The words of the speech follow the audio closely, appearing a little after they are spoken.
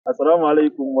Assalamu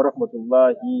alaikum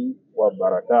warahmatullahi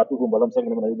wabarakatuh. Mbalamu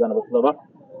sangu na Uganda batulaba.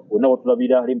 Wonna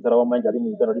watulabira ali mtarawa manja ali mu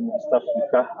Uganda ali mu East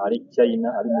Africa ali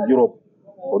China ali mu Europe.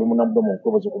 Oli munamdo mu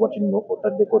nkobo zokubati nno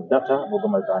otaddeko data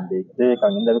n'ogama kande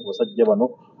tekangenda biko basajja bano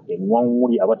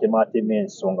enwanguli abatemate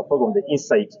ensonga program the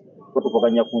insight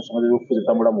kutuvuganya ku nsonga z'obufuzi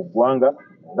tambula mu ggwanga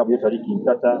nga bwe tali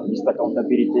kinkata Mr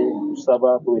Accountability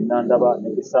kusaba ku enandaba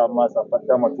n'ekisama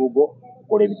sapata matugo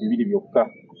kola ebintu bibiri byokka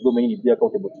domain be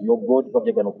accountable to your God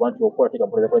babyagana okubantu okola teka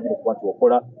mpolera kwa bino okubantu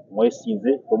okola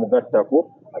mwesinze omugattako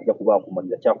ajja kuba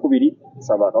akumalira kyakubiri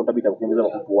saba accountability akukembeza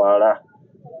bakutwala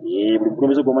buli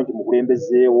mukulembeze gwomanyi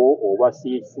mukulembezeewo oba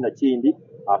sina kindi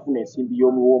afuna ensimbi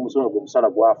y'omusono gwomusala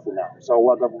gwafuna musawo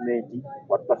wa gavumenti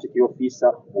wa traffic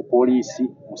officer mu poliisi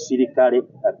musirikale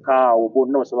kaawo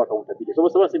bonna basaba accountability so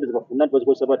basaba ensimbi zebafuna nti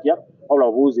bazikozesa batya wabula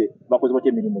babuuze bakoze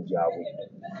batya emirimu gyabwe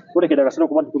tulekera kasana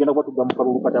okuba nti tugenda kuba tudda mu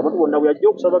kalulu kati abantu bonna bwe yajja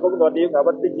okusaba gavumenti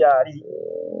abadde gyali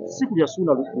si kulya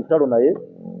suuna lutalo naye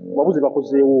babuuze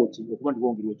bakozeewo ki okuba nti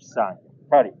bongerwa ekisanja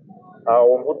kale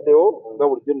omuddewo nga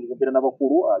bulijjo nigembera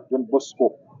n'abakulu John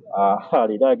Bosco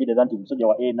leero ayagirira nti omusajja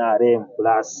wa NRM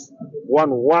plus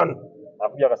 11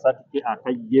 akubya akasaati ke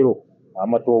akayero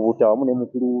amatobuta wamu ne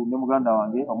mukulu ne muganda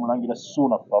wange omulangira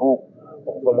SUUNA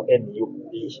okuva mu NUP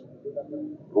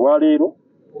lwaleero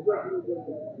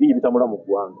biri bitambula mu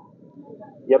ggwanga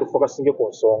yatufokasinge ku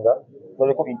nsonga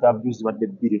tuleko interviews badde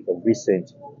bbiri of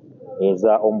recent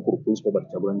eza omukulu principal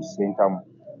Kyagulanyi Ssentamu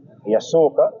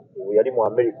eyasooka yali mu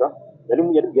America yali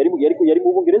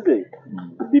mu Bungereza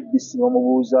BBC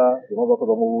bamubuuza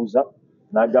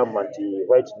n'agamba nti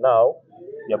right now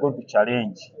we are going to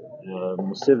challenge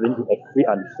Museveni to a free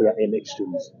and fair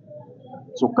elections.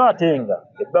 So katenga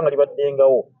ebbanga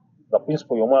libaddengawo nga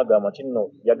principal y'omwagamba nti nno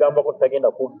yagambako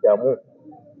tagenda kuddamu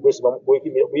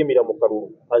kuyimira mu kalulu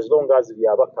as long as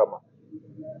byabakama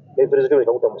president we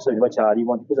kakuta Museveni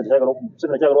bakyaliwo nti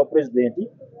Museveni akyagala president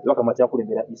bakama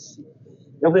kyakulembera isi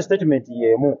yavuze statement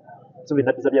yemu Museveni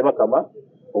naddiza byabakama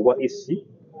obwa isi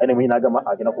ene mwina agamba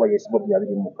agenda kuba yesibo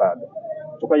byabiri mu mukaaga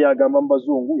kyokka yagamba mu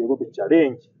bazungu yego to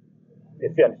challenge a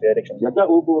fair and fair election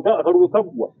akaluwe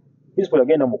kagwa principal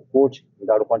yagenda mu court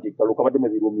ngaalukwa nti kaluka badde mu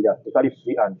birumira tekali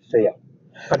free and fair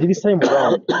kati this time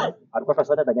round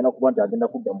atukakasana tagenda kuba nti agenda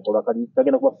kudda mu kola kali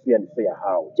tagenda kuba free and fair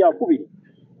how kyakubiri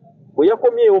bwe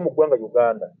yakomyewo mu ggwanga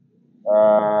Uganda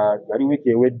yali wiiki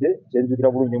ewedde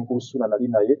kyenjukira bulungi ne mukulu SUUNA nali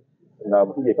naye nga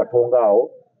butuje katonga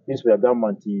awo principal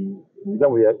yagamba nti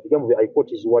bigambo bya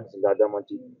quote his words ng'agamba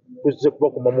nti tuzze kuba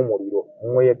kumamu muliro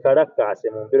mwekalakaase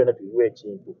mu mbeera ne tuyiwe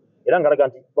ekintu era ng'alaga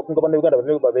nti bakunga banna Uganda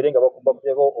babeere nga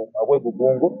bakubyeko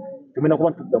abwegugungo tumena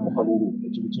kuba tudda mu kalulu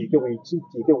ekintu kiike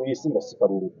buyisi nga si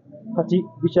kalulu kati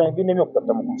bikyabinemi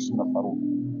okugatta mu SUUNA kalulu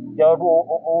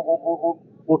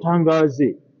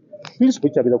otangaaze principal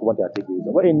kyageza kuba nti ategeeza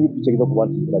oba NUP kyageza kuba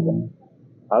nti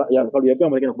eraga kalulu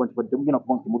yagamba agenda kuba nti temugenda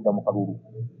kuba nti mudda mu kalulu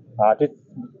ate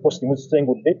posti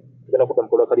muzisengudde tugenda kudda mu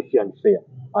kalulu kali fair and fair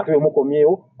ate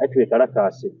wemukomyewo ate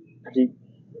twekalakaase kati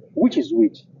which is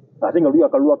which ate nga luli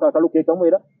akalu keekamu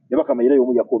era nebakama era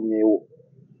yomu yakomyewo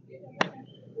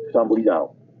tutambulira awo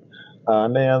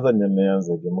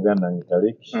neyanza ge muganda wange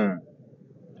Taliki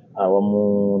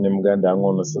awamu ne muganda wange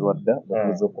ono Serwadda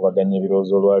bakuza okubaganya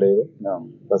ebirowoozo olwaleero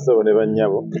basebo ne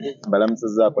bannyabo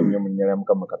mbalamusizaako nnyo mu nnya lya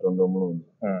Mukama Katonda omulungi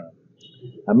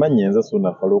amannya nze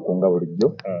SUUNA Faruku nga bulijjo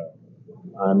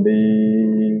andi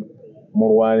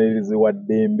mulwanirizi wa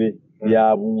ddembe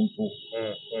lya buntu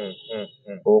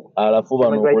alafu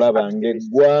bano okulaba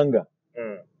ng'eggwanga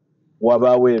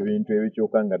wabaawo ebintu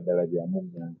ebikyuka nga ddala bya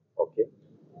muggwanga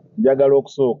njagala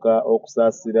okusooka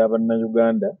okusaasira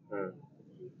bannayuganda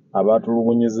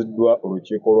abatulugunyiziddwa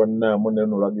olukiiko lwa NRM ne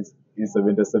luno lwa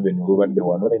G77 olubadde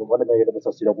wano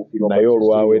naye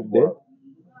olwawedde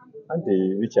anti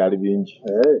bikyali bingi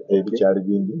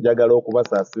njagala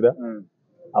okubasaasira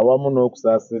awamu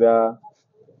n'okusaasira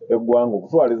eggwanga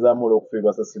okutwalizaamu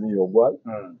olw'okufiirwa Cecilia Ogwal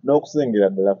n'okusingira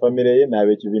ddala famire ye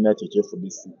n'ab'ekibiina kye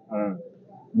FDC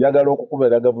njagala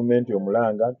okukubira gavumenti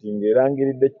omulanga nti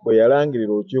ng'erangiridde bwe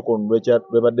yalangirira olukiiko luno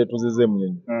lwe badde tuzize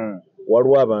Munyonyi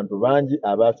waliwo abantu bangi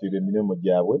abaafiirwa emirimu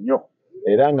gyabwe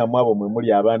era nga mwabo mwe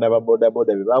muli abaana ba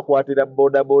bodaboda be bakwatira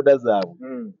bodaboda zaabwe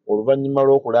oluvannyuma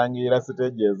lw'okulangirira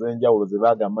siteegi ez'enjawulo ze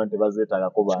baagamba nti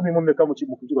bazeetagako bantu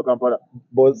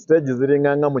siteegi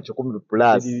ziringanga mu 10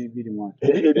 plus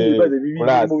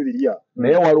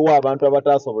naye waliwo abantu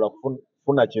abataasobola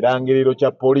kufuna kirangiriro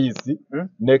kya poliisi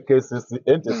ne KCC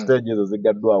enti siteegi ezo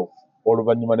zigaddwawo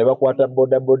oluvannyuma ne bakwata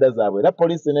bodaboda zaabwe era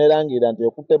poliisi neerangira nti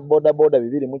ekutte bodaboda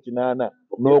 208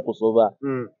 n'okusoba.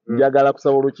 Njagala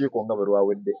kusaba olukiiko nga bwe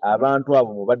lwawedde abantu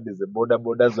abo mubaddize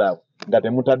bodaboda zaabwe nga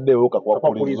temutaddeewo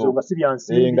kakwakulizo nga si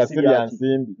bya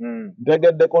nsimbi.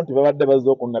 Ntegeddeko nti babadde bazze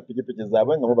okunna pikipiki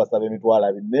zaabwe nga mubasaba emitwalo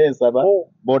 2 n'ensaba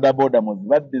bodaboda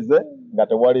muzibaddize nga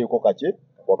tewaliiko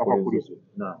kakwakulizo.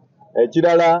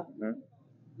 Ekirala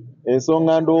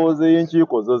ensonga ndowooza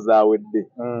y'enkiiko zo zaawedde.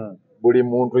 Buli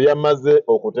muntu yamaze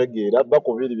okutegeera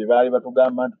bakubiri bye baali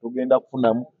batugamba nti tugenda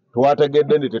kufunamu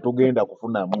twategedde nti tetugenda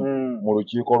kufunamu mu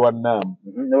lukiiko lwa NRM.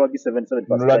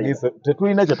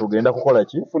 Tetulina kye tugenda kukola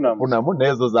ki kufunamu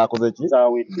n'ezo zaakoze ki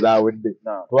zaawedde.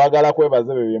 Twagala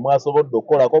kwebaza bye mwasobodde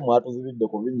okukolako mwatuzibidde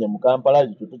ku binnya mu Kampala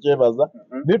ekyo tukyebaza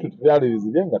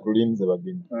nitutubyalirizibye nga tulinze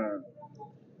bagenyi.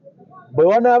 Bwe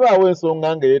wanaabaawo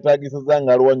ensonga nga yeetaagisiza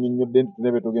nga aliwo annyonnyodde nti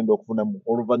tulebe tugenda okufunamu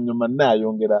oluvannyuma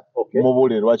naayongera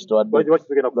mubuulire lwaki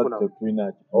tulina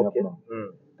kufunamu.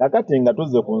 Kakati nga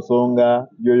tuzze ku nsonga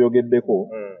gy'oyogeddeko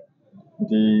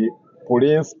nti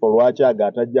pulinsipal lwaki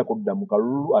atajja kudda mu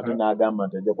kalulu ate n'agamba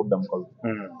nti ajja kudda mu kalulu.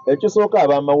 Ekisooka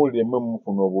ab'amawulire mmwe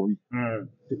mufuna obubi.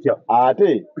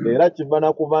 Ate era kiva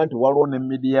na kuba nti waliwo ne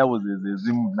media houses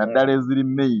ezimu naddala eziri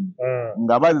main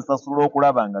nga bazisasula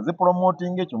okulaba nga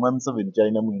zipromotinga ekyo Mwami Museveni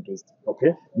kyalinamu interest.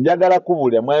 Njagala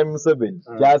kubuulira Mwami Museveni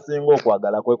kyasinga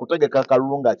okwagala kwe kutegeka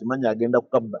akalulu ng'akimanyi agenda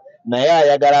kukabba naye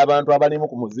ayagala abantu abalimu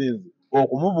ku muzinzi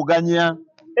okumuvuganya.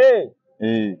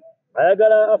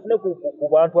 Ayagala afune ku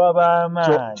bantu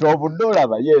ab'amaanyi. Kyovudde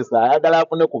olaba ayagala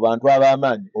afune ku bantu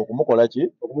ab'amaanyi okumukola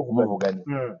ki okumuvuganya.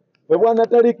 Bwe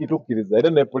bw'anataliki tukkiriza era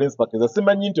ne pulinsipal akkiriza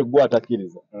simanyi nti gwe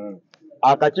atakkiriza.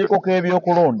 Akakiiko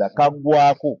k'ebyokulonda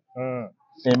kaggwako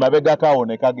emabega kaawo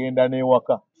ne kagenda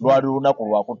n'ewaka lwali lunaku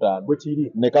lwakutaano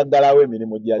ne kaggalawo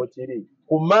emirimu gyakyo.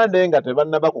 Ku Mande nga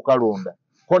tebannaba kukalonda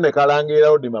ko ne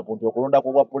kalangirira roadmap nti okulonda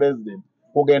ku bwa pulezidenti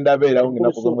kugenda beerawo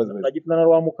ng'ennaku z'omwezi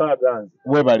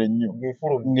webale nnyo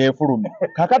ng'efulumye.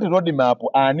 Kakati roadmap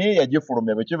ani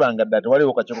yagifulumya bwe kibanga ddala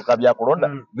tewaliwo kakiiko ka byakulonda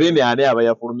then ani aba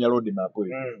yafulumya roadmap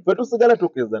eyo. Ffe tusigala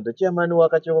tukkiriza nti chairman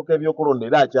w'akakiiko k'ebyokulonda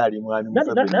era akyali Mwami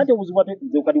Museveni. Nate obuzibu ate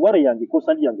nze kati wale yange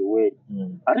kosandi yange weeri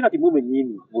ate kati mwe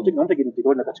bennyini mutegere nti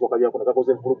tewalina kakiiko ka byakulonda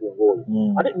kakoze empulugungo oyo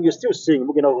ate you're still saying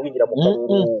mugenda okuyingira mu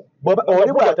kalulu.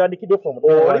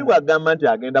 Oli bw'agamba nti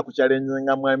agenda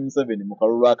kuchallenginga Mwami Museveni mu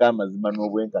kalulu ak'amazima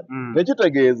n'obwenkanya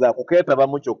tekitegeeza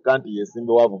kukeetabamu kyokka nti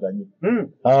yeesimbe wavuganye.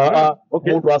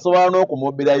 Omuntu asobola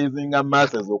n'okumumobilizinga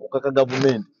masses okukaka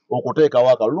gavumenti okuteekawo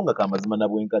akalulu nga k'amazima na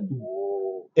bwenkanya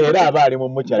era aba ali mu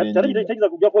muchallenge.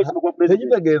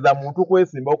 Tekitegeeza muntu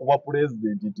kwesimba okuba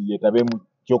pulezidenti nti yeetabemu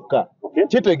kyokka.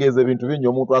 Kitegeeza ebintu bingi.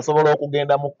 Omuntu asobola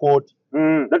okugenda mu kkooti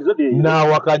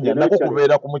n'awakanya nako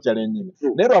kubeera ku muchallenge.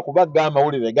 Naye lwakuba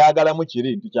amawulire gaagalamu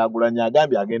kiri nti Kyagulanyi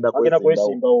agambye agenda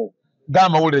kwesimbawo.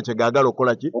 Amawulire kyegaagala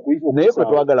okukola ki? Naye ffe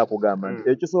twagala kugamba nti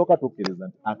ekisooka tukkiriza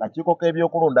nti akakiiko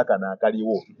k'ebyokulonda kano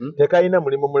akaliwo tekalina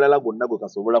mulimu mulala gwonna gwe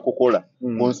kasobola kukola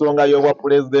ku nsonga y'obwa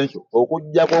pulezidentio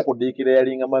okuggyako okudiikira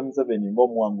yalinga Mwami Museveni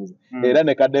ng'omuwanguzi era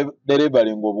ne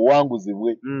kaderivalinga obuwanguzi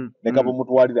bwe ne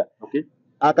kabumutwalira.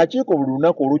 Akakiiko buli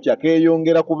lunaku olukya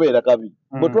keeyongera kubeera kabi.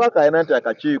 Bwe twakaayana nti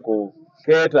akakiiko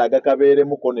keetaaga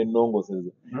kabeeremuko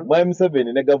n'ennongoseze Mwami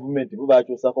Museveni ne gavumenti bo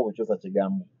baakyusako bukyusa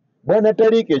kigambo. Bwana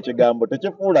taliika ekigambo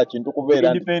tekifuula kintu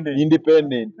kubeera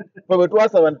independent. Bwe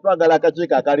twasaba nti twagala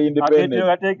akakiiko akali independent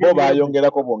bo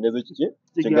baayongerako bwongeze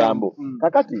kigambo.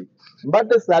 Kakati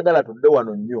mbadde saagala tudde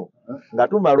wano nnyo nga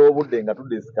tumala obudde nga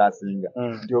tudisikasinga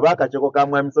nti oba akakiiko ka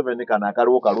Mwami Museveni kano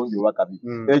akaliwo kalungi oba kabi.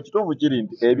 Ekituufu kiri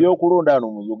nti ebyokulonda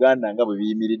wano mu Uganda nga bwe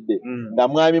biyimiridde nga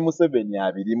Mwami Museveni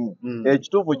abirimu.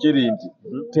 Ekituufu kiri nti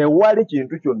tewali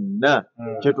kintu kyonna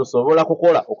kye tusobola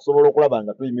kukola okusobola okulaba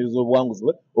nga tuyimiriza obuwanguzi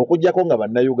bwe okuggyako nga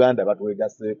bannayuganda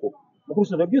batwegasseeko.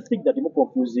 Do you think that more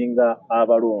confusing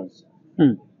abalonzi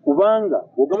kubanga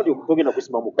bw'ogamba nti togenda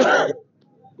kusimba mu kalulu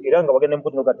era nga bagenda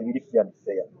mukoti nogati biri fair and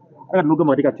fair ate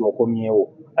nogamba ati kati okomyewo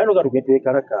ate nogati tugende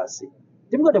twekalakaase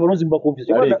temugati abalonzi muba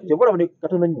confuse kyebala bane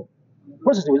katono nnyo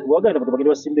process waganda bantu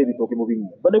bagenda basimba ebitooke mu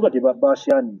binnya bannayuganda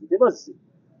tebasyanire tebazze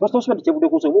basosoma nti kyebudde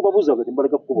kuso mubabuuza nga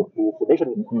tembaleka kukuba otuufu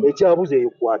ekyabuuza eyo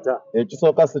kwata.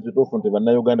 Ekisooka si kituufu nti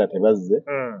bannayuganda tebazze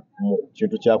mu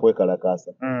kintu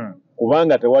kyakwekalakaasa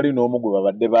kubanga tewali n'omu gwe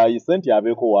babadde baayise nti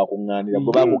abeeko waakuŋŋaanira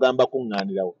gwe baakugamba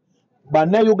kuŋŋaanirawo.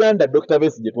 Bannayuganda Dr.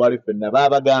 Besigye twali ffenna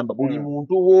baabagamba buli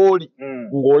muntu w'oli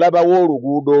ng'olabawo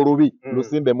oluguudo olubi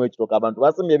lusimbemu ekitooke. Abantu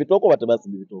basimbye ebitooke oba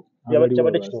tebasimbye ebitooke?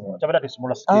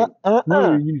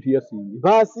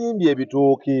 Basimbye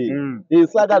ebitooke.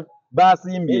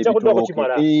 basimbye ebitooke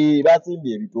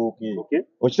basimbye ebitooke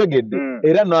okitegedde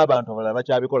era n'abantu abalala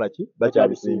bakyabikola ki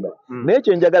bakyabisimba naye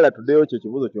kyenjagala tuddeyo kye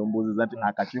kibuuzo ky'ombuuziza nti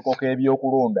akakiiko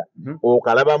k'ebyokulonda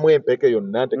okalabamu empeke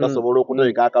yonna tekasobola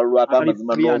okuteeka akalulu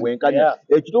ak'amazima n'obwenkanya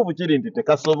ekituufu kiri nti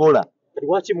tekasobola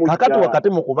kakati wakati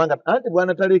mu kubanga anti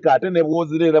bwana Taliika ate ne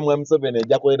bwozira era mwami Museveni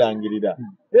ejja kwerangirira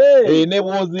ne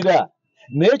bwozira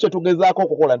naye kye tugezaako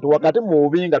okukola nti wakati mu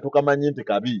bubi nga tukamanyi nti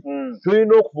kabi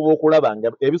tulina okufuba okulaba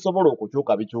nga ebisobola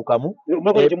okukyuka bikyukamu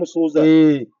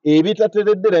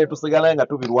ebitateredde era ne tusigala nga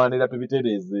tubirwanira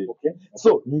tubitereeze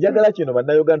so njagala kino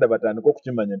bannayuganda batandika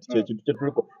okukimanya nti kyekintu kye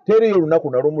tuliko teriyo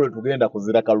olunaku na lumu lwe tugenda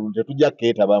kuzira kalulu tetujja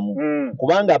keetabamu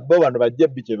kubanga bo bano bajja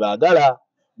ebbi kye baagala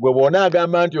gwe bw'ona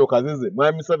agamba nti okazize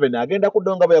mwami Museveni agenda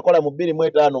kuddayo nga bwe yakola mu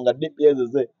 2005 nga DP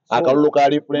ezeze akalulu ka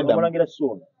referendum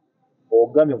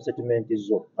ogambye mu settlement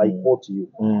zo I quote you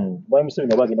mwami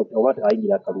Museveni abagenda oba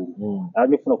ayingira akalulu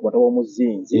alina okufuna ku batawa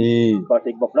omuzinzi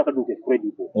bafuna akaduuka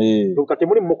credible kati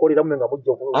muli mukoleramu nga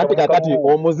mujja anti kakati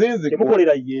omuzinzi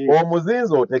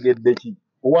omuzinzi otegedde ki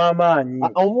ow'amaanyi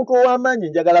omuntu ow'amaanyi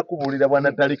njagala kubuulira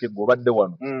bwana Taliika gwe obadde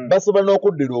wano basobola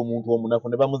n'okuddira omuntu omunafu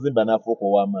ne bamuzimba n'afuuka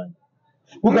ow'amaanyi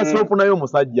kukasi ofunayo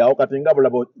omusajja awo kati nga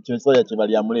bulaba kyensaya kye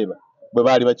bali amuleba bwe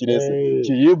baali bakirese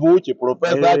kiyivu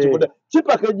kiprofesa kibuda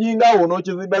kipakejingaawo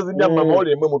n'okizimbazimba mu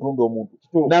mamawulire mwe mutundu omuntu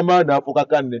n'amaani n'afuuka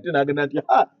kandidate n'agenda nti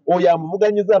oyo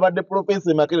amuvuganyiza abadde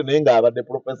profesa Makere naye ng'abadde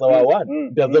profesa wa wani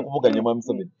nti azze kuvuganya mwami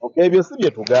Museveni ebyo si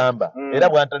bye tugamba era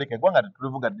bwana Taliika eggwanga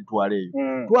tetulivuga ditwala eyo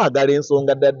twagala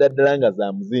ensonga ddala nga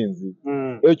za muzinzi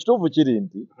ekituufu kiri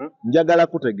nti njagala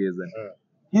kutegeeza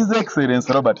His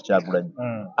Excellency Robert Kyagulanyi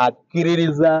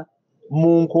akkiririza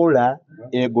mu nkola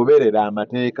egoberera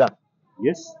amateeka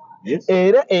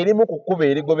era erimu ku kkuba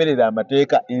erigoberera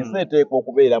amateeka ensi eteekwa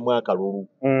okubeeramu akalulu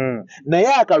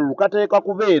naye akalulu kateekwa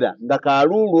kubeera nga ka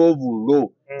rule of law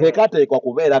tekateekwa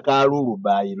kubeera ka rule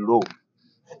by law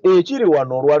ekiri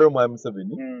wano olwaliro mwami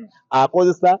Museveni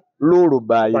akozesa rule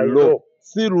by law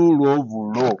si rule of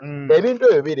law ebintu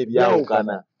ebyo biri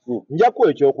byawukana njakuwa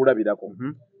ekyokulabirako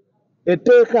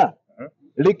etteeka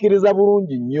likkiriza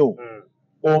bulungi nnyo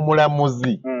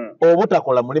omulamuzi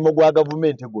obutakola mulimu gwa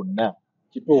gavumenti gwonna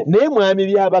naye mwami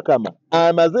Byabakama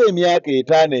amaze emyaka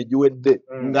 5 egiwedde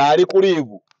ng'ali ku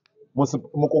liivu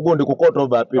mu kugundi ku court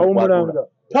of appeal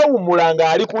tawummula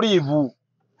ng'ali ku liivu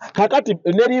kakati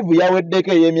ne liivu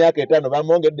yaweddeko ey'emyaka 5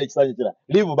 bamwongedde ekisanyi kira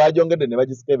liivu bagyongedde ne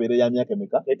bagisikebeera ya myaka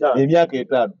emeka emyaka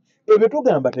 5 ebyo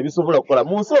tugamba tebisobola kukola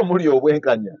mu nsi omuli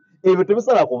obwenkanya ebyo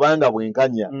tebisobola kubanga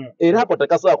bwenkanya era ako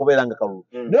tekasobola kubeera nga kalulu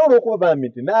naye olw'okuba bambi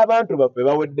nti n'abantu baffe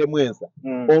baweddemu ensa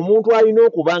omuntu alina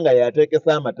okuba nga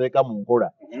yateekesa amateeka mu nkola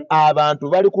abantu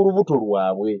bali ku lubuto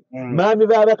lwabwe maami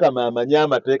Byabakama amanyi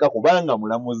amateeka kubanga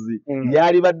mulamuzi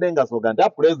yalibadde nga soga nti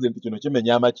pulezidenti kino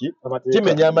kimenya amaki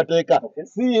kimenya amateeka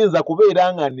siyinza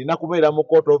kubeera nga nina kubeera mu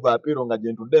court of appeal nga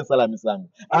gye ntudde ensala misango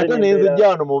ate nenzijja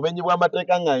wano mu bumenyi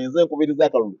bw'amateeka nga nze nkubiriza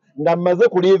akalulu nga mmaze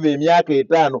ku liivu emyaka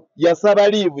 5 yasaba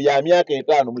liivu ya myaka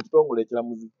 5 mu kitongole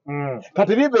ekiramuzi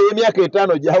kati liivu ey'emyaka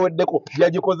 5 gyaweddeko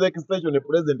yagikoze extension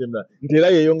pulezidenti endala nti era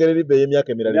yeeyongere liivu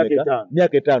ey'emyaka emirala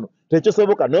myaka 5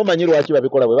 tekisoboka n'omanyi lwaki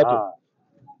babikola bwe batyo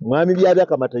mwami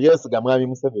Byabakama teyeesiga mwami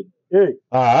Museveni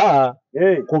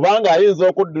kubanga ayinza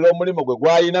okuddira omulimu gwe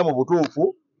gw'alina mu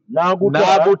butuufu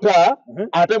n'aguta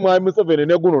ate mwami Museveni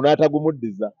ne guno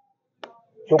n'atagumuddiza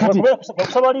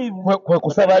kwe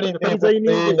kusaba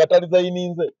liivu nga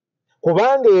talizayininze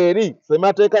kubanga eri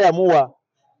ssemateeka yamuwa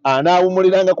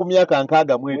anaawumuliranga ku myaka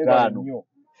 65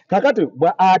 kakati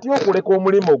atya okuleka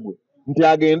omulimu gwe nti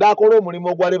agenda akola omulimu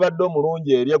ogwalibadde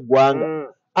omulungi eri eggwanga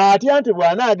atya nti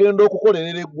bw'anaagenda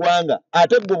okukolerera eggwanga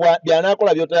ate gwe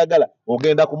by'anaakola by'otoyagala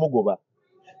ogenda kumugoba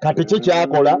kati ki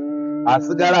kyakola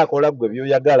asigala akola gwe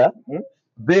by'oyagala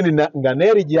then nga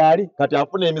neeri gyali kati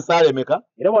afuna emisaala emeka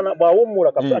era bw'awummula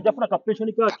ajafuna ka pension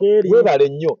kakeeri webale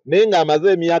nnyo naye ng'amaze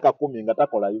emyaka 10 nga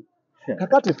takolayo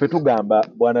kakati ffe tugamba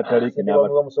bwana Taliika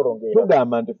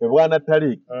tugamba nti ffe bwana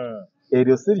Taliika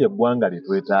eryo si ly'eggwanga lye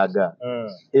twetaaga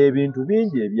ebintu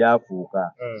bingi ebyafuuka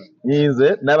nze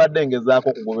nabadde ngezaako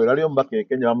okugoberera ali omubaka e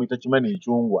Kenya bamuyita Kimani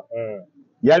Ichung'wah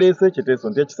yaleese ekiteeso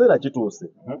nti ekiseera kituuse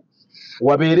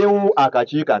wabeerewo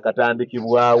akakiiko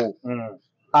akatandikibwawo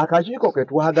akakiiko ke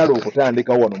twagala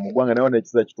okutandikawo wano mu ggwanga naye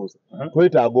n'ekiseera kituuse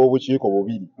twetaaga obukiiko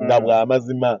bubiri nga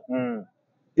bw'amazima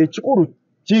ekikulu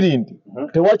kiri nti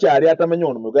tewakyali atamanyi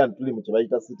ono mu Uganda tuli mu kye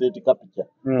bayita state capital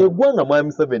eggwanga mwami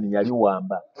Museveni yali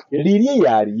wamba lirye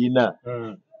yaliyina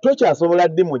tokyasobola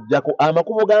ddi mujjako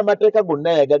amakubo g'amateeka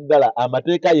gonna yagaggala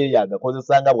amateeka ye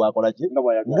yagakozesa nga bw'akola ki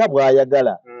nga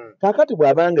bw'ayagala kakati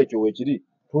bw'abanga ekyo weekiri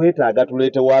twetaaga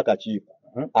tuleetewo akakiiko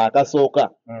akasooka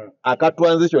aka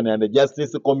transition and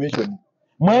justice commission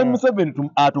Mwami Museveni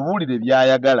atubuulire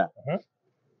byayagala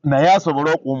naye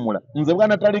asobola okuwummula. Nze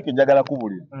bwana Taliiki njagala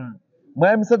kubulira.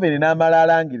 Mwami Museveni n'amala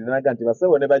alangirira naga nti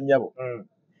basebo ne bannyabo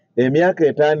emyaka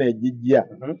 5 egijja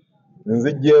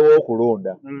nzijjeewo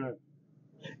okulonda.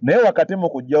 Naye wakati mu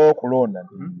kujjawo okulonda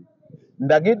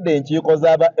ndagidde enkiiko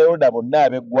z'aba elda bonna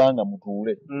ab'eggwanga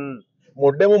mutuule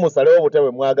muddemu musalewo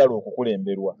obutebwe mwagala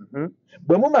okukulemberwa.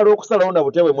 Bwe mumala okusalawo na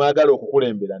butebwe mwagala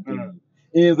okukulembera nti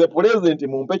nze pulezidenti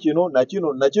mumpe kino na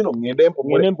ngende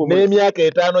mpumule n'emyaka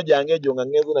 5 gyange egyo nga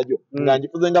ngenze nagyo nga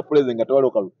njifuze nga pulezidenti nga tewali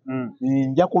okalu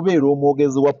nja kubeera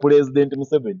omwogezi wa pulezidenti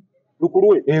Museveni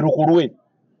lukulwe.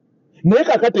 Naye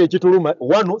kakati ekituluma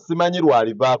wano simanyi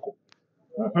lwalivaako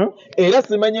era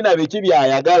simanyi na biki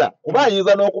byayagala kuba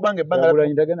ayinza n'okuba ng'ebbanga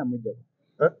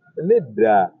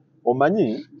nedda.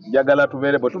 Omanyi njagala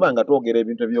tubeere bwe tuba nga twogera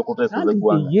ebintu ebyokuteeseza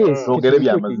eggwanga twogere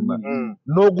byamazima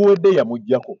n'oguwedde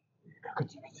yamuggyako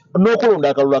n'okulonda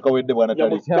akalulu akawedde bwana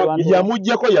Taliiki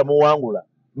yamuggyako yamuwangula.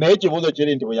 Naye ekibuuzo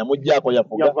kiri nti bwe yamuggyako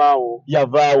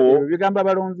yavaawo bigamba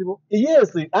balonzi bo.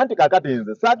 Yes, anti kakati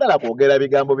nze saagala kwogera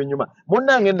bigambo binyuma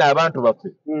munnange nno abantu baffe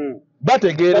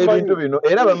bategeera ebintu bino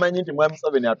era bamanyi nti Mwami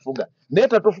Museveni atufuga naye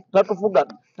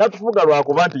tatufuga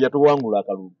lwakuba nti yatuwangula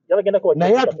akalulu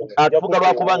naye atufuga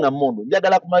lwakuba nga mmundu.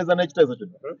 Njagala kumaliza n'ekiteeso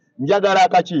kino njagala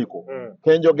akakiiko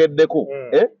kenjogeddeko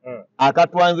aka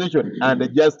Transition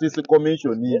and Justice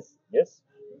Commission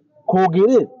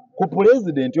koogere ku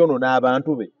pulezidenti ono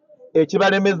n'abantu be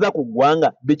ekibalemeza ku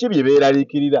ggwanga biki bye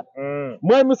beeraliikirira.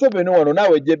 Mwami Museveni wano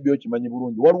naawe ejjebbi okimanyi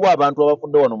bulungi waliwo abantu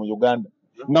abafudde wano mu Uganda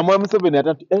nga Mwami Museveni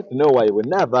atati nawe waaye bwe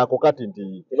naavaako kati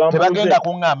nti tebagenda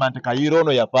kuŋŋamba nti Kayiira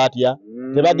ono yafa atya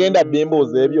tebagenda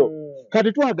bimbuuza ebyo.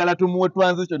 Kati twagala tumuwe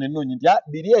transition ennungi nti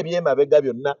biri ebyemabega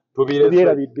byonna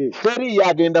tubirabidde teri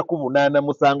yagenda kubunaana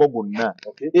musango gwonna.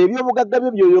 Ebyobugagga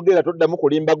byo byoyogera toddamu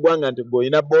kulimba ggwanga nti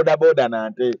gweolina boda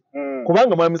nante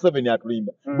kubanga Mwami Museveni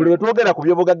atulimba. Buli lwe twogera ku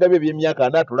byobugagga bye by'emyaka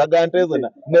 4 tulaga ntezena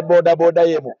ne boda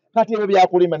yemu kati ebyo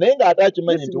byakulima naye ng'ate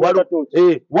akimanyi nti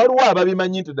waliwo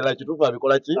ababimanyi nti ddala kituufu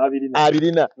abikola ki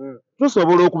abirina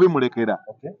tusobola okubimulekera.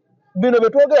 Bino bye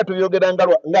twogera tubyogera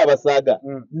ng'abasaaga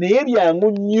naye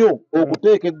byangu nnyo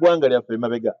okuteeka eggwanga lyaffe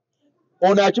emabega.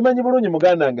 Ono akimanyi bulungi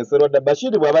muganda wange Sserwadda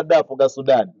Bashir bw'abadde afuga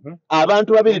Sudan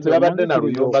abantu babiri tebabadde na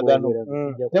luyombagano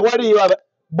tewaliyo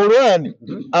Bulwani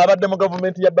abadde mu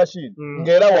gavumenti ya Bashir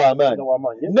ng'era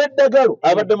w'amaanyi n'eddagalo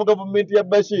abadde mu gavumenti ya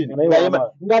Bashir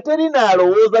nga teri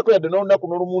n'alowoozako yadde n'olunaku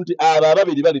n'olumu nti abo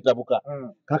ababiri balitabuka.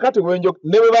 Kakati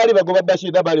ne bwe baali bagoba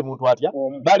Bashir bali muntu atya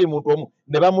bali muntu omu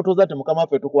ne bamutuuza nti mukama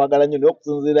waffe tukwagala nnyo naye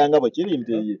okusinziira nga bwe kiri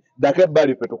nti ye ddako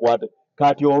ebbali ffe tukwate.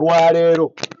 Kati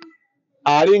olwaleero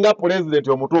alinga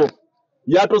pulezidenti omutuufu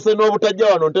yatuse n'obutajja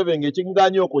wano ntebe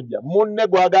ng'ekinganya okujja munne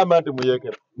gwagamba nti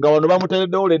muyeekera nga wano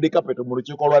bamuteereddewo red carpet mu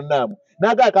lukiiko lwa Nnaamu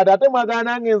naga kati ate mwagala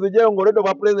nange nzijeyo ng'olwedde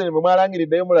bwa pulezidenti bwe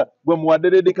mwalangiriddeyo mula gwe muwadde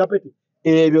red carpet.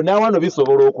 Ebyo naawano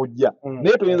bisobola okujja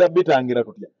naye tuyinza bitangira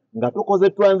tutya nga tukoze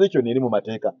transition eri mu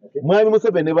mateeka. Mwami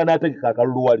Museveni ne banaategeka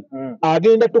akalulu wali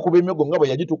agenda tukuba emyogo nga bwe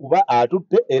yagitukuba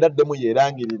atutte era addemu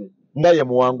yeerangirire nga ye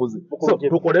muwanguzi. So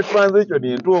tukole transition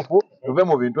entuufu tuve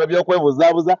mu bintu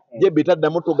eby'okwebuzaabuza gye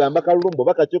bitaddamu tugamba kalulu mbu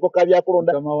bakakiiko ka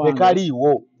byakulonda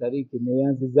tekaliiwo. Taliiki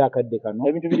neeyanziza akadde kano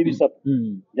ebintu biri bisatu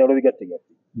njawulo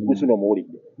bigattegatte gusino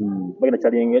omuwulidde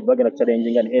bagenda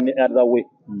kuchallenginga any other way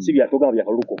si byatogamba bya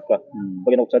kalulu kokka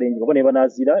bagenda kuchallenginga oba ne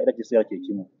banaazira era kiseera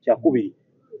kyekimu. Kyakubiri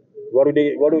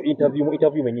waliwo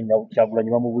interview menyini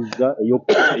Kyagulanyi bamubuuza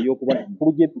ey'okuba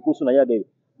mukulu gy'epikuuso naye age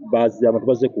baazira abantu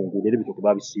bazze ku nguudo era ebitooke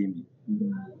baabisimbye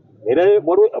era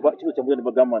waliwo kino kyamubuuza ne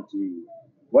bagamba nti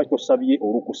lwaki tosabye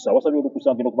olukusa wasabye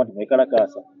olukusa ngenda okuba nti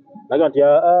mwekalakaasa naga nti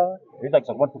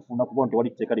ebitakisa kuba tufuna kuba nti wali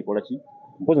kiteeka likola ki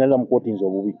mpozi naeza mukootinza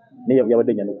obubi naye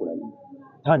yabadde nyanukulayo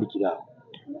tandikiraawo.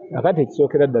 Akati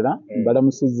ekisookera ddala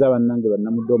mbalamusizza bannange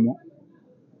bannamudomo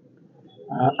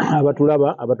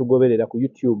abatulaba abatugoberera ku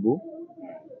YouTube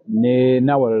ne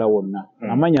nawalala wonna.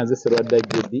 Amanya nze Sserwadda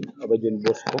JD aba John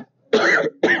Bosco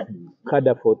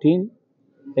Kada 14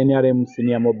 NRM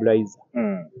Senior Mobilizer.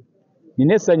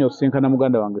 Nina essanyu okusinkana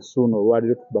muganda wange SUUNA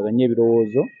olwaliro tubaganye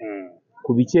ebirowoozo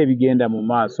ku biki ebigenda mu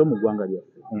maaso mu ggwanga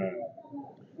lyaffe.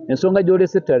 Ensonga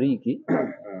gy'olese Taliiki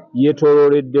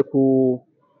yeetoolooledde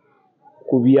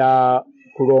ku bya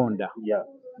kulonda.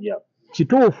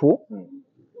 Kituufu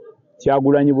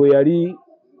Kyagulanyi bwe yali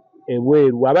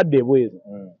ebweru abadde ebweru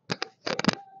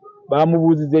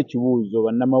bamubuuzizza ekibuuzo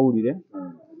bannamawulire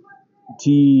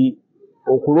nti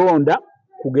okulonda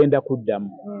kugenda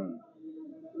kuddamu.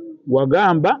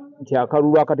 Wagamba nti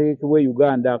akalulu akategekebwa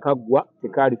Uganda akaggwa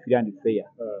tekaali fair and fair.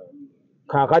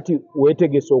 Kaakati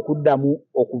weetegese okuddamu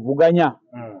okuvuganya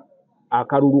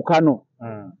akalulu kano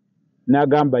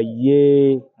n'agamba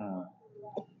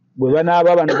bwe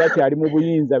banaaba bano bakyali mu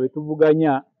buyinza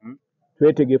betuvuganya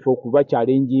twetegefu okuba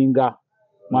challenginga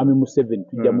mwami Museveni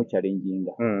tujja mu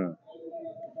challenginga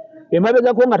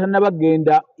emabegako nga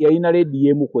tannabagenda yalina ledi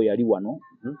yemu kwe yali wano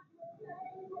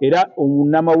era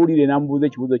omunnamawulire n'amubuuza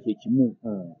ekibuuzo kye kimu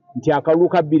nti akalulu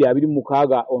ka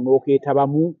 2026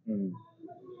 onookeetabamu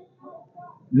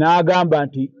n'agamba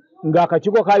nti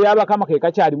ng'akakiiko ka byabakama ke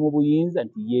kakyali mu buyinza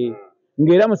nti ye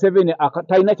ng'era Museveni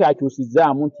talina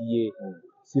kyakyusizzaamu nti ye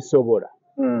sisobola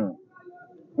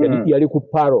yali ku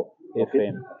Paro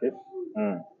FM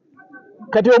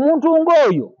kati omuntu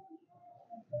ng'oyo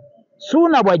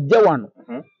SUUNA bw'ajja wano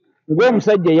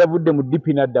ng'omusajja yavudde mu DP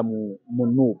n'adda mu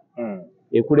NUP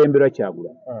ekulemberwa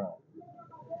Kyagulanyi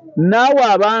naawe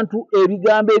abantu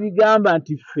ebigambo ebigamba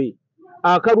nti ffe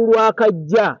akalulu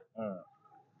akajja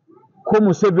ko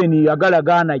Museveni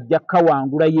yagalagaana ajja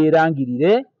kawangula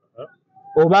yeerangirire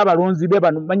oba abalonzi be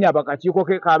bano manya abakakiiko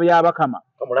ke kabyabakama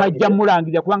kajja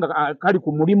mulangirira kubanga kali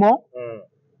ku mulimo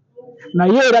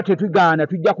naye era tetugaana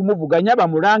tujja kumuvuganya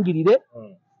bamulangirire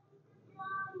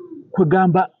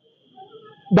kwegamba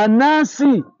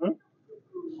bannansi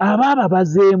abaaba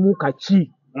bazeemu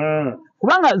kaki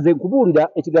kubanga nze nkubuulira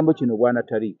ekigambo kino bwana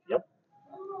tali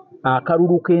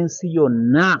akalulu k'ensi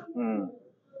yonna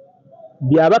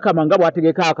byabakama nga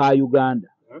bwategeka aka Uganda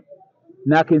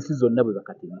n'ak'ensi zonna bwe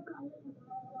bakategeka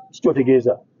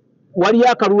kikyotegeeza waliyo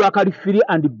akalulu akali free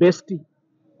and best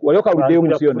waliyo kaluddeyo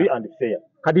mu nsi yonna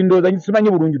kati ndowooza simanyi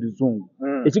bulungi luzungu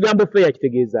ekigambo fair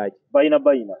kitegeeza ki bayina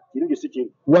kirungi si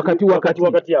ki wakati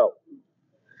awo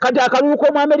kati akalulu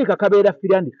k'omu America kabeera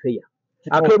free and fair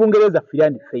ak'Ebungereza free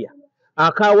and fair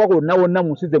akawa wonna wonna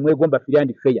mu nsi ze mwegomba free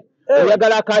and fair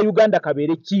oyagala aka Uganda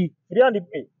kabeere ki free and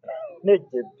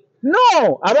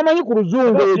no abamanyi ku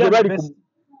luzungu eyo gye bali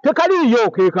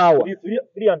tekaliyo keekaawa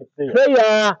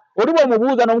fair oli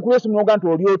bw'omubuuza n'omukulu w'essimu n'oga nti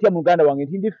oli otya mu Uganda wange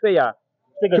nti ndi fair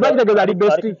kiba kitegeeza ali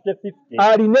best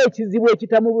alina ekizibu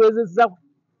ekitamubwezezza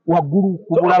waggulu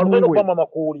ku bulamu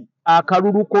bwe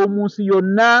akalulu k'omu nsi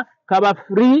yonna kaba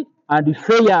free and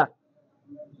fair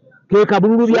ke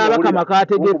kabululu byabakama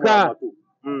kategeka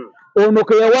ono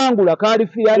ke yawangula kaali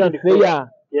free and fair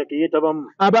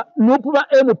aba nupuba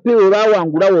MP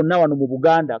olawangula wonna wano mu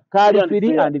Buganda kaali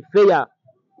free and fair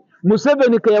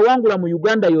Museveni ke yawangula mu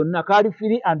Uganda yonna kaali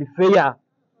free and fair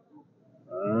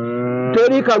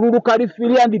teri kalulu kali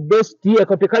free and best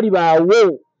eko tekali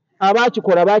baawo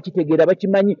abakikola bakitegeera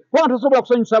bakimanyi kuba tosobola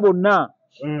kusanyusa bonna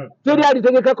teri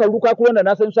alitegeka kalulu kakulonda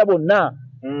n'asanyusa bonna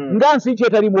nga nsi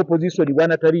kyetali mu opposition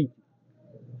bwana tali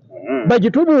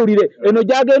bagitubuulire eno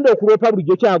gyagenda okulopa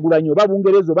bulijjo Kyagulanyi oba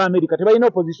Bungereza oba America tebalina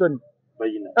opposition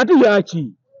ate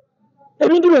yaki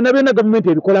ebintu byonna byonna gavumenti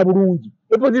ebikola bulungi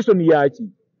opposition yaki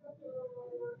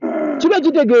kiba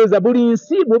kitegeeza buli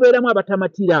nsi mubeeramu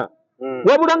abatamatira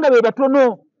wabula nga be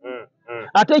batono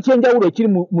ate ekyenjawulo ekiri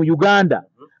mu Uganda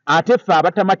ate ffe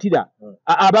abatamatira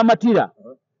abamatira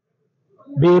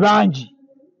be bangi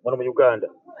wano mu Uganda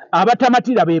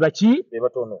abatamatira be baki be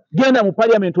batono genda mu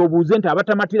parliament obuuze nti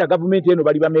abatamatira gavumenti eno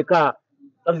bali bameka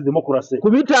democracy ku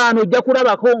 5 ojja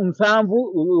kulabako 7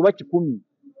 oba 10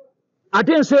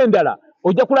 ate ensi endala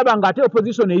ojja kulaba nga ate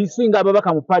opposition eyisinga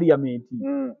ababaka mu parliament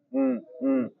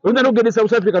oyinza n'okugenda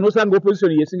South Africa n'osanga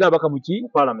opposition yesinga ababaka mu ki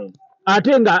parliament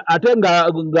ate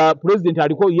nga president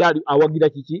aliko yali awagira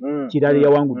kiki kirali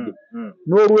yawangudde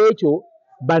n'olwekyo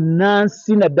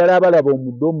bannansi naddala abalaba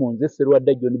Omudomo nze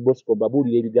Sserwadda John Bosco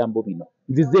babuulira ebigambo bino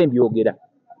nzize mbyogera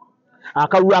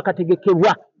akalulu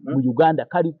akategekebwa mu Uganda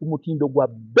kali ku mutindo gwa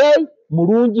bbeeyi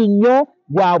mulungi nnyo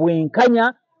gwa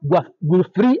bwenkanya gwa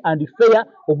free and fair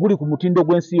oguli ku mutindo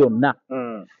gw'ensi yonna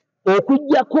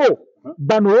okujjako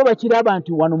bano bo bakiraba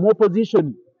nti wano mu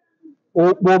opposition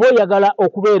bw'oba oyagala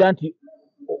okubeera nti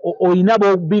oyina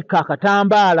b'obikka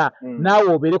akatambaala naawe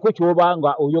obeereko ky'oba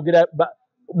nga oyogera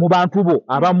mu bantu bo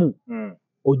abamu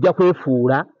ojja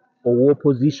kwefuula owa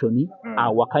opposition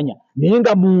awakanya naye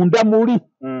nga munda muli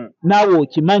naawe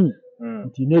okimanyi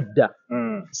nti nedda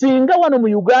singa wano mu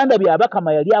Uganda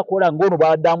byabakama yali akola ng'ono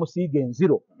bawadde amusiiga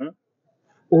enziro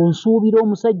onsuubira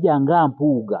omusajja nga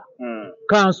Mpuuga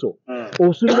kanso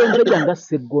osuubira omusajja nga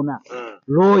Sseggona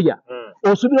lawyer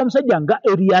osuubira omusajja nga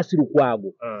Erias Lukwago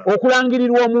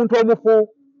okulangirirwa omuntu omufu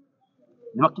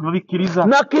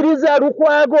nakkiriza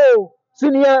Lukwago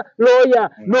senior lawyer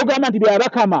n'ogamba nti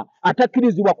byabakama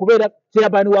atakkirizibwa kubeera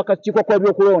chairman w'akakiiko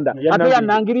k'ebyokulonda ate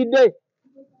yanangiridde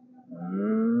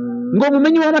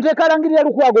ng'omumenyi w'amateeka alangirira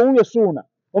Lukwago wuyo SUUNA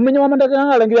omumenyi w'amateeka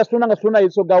alangirira SUUNA nga SUUNA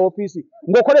yeesoga ofiisi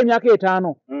ng'okola emyaka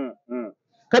 5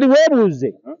 kati weebuuze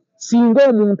singa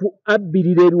omuntu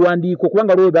abbirira ebiwandiiko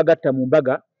kubanga lwe bagatta mu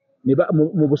mbaga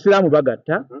mu busiraamu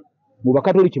bagatta mu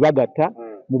bakatoliki bagatta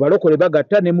mu balokole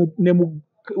bagatta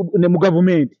ne mu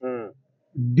gavumenti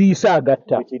DC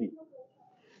agatta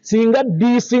singa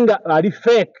DC nga ali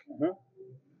fake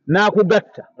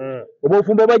n'akugatta oba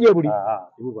ofumba baje buli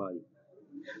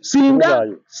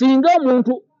singa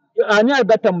omuntu ani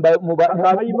agatta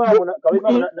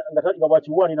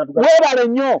webale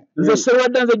nnyo nze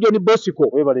Sserwadda nze John Bosco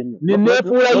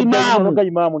neneefuula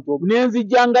imaamu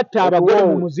nenzijja ngatta abagole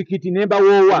mu muzikiti ne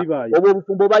mbawoowa oba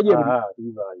obufumbo baje buli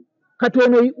kati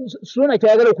ono SUUNA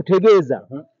kyayagala okutegeeza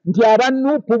nti aba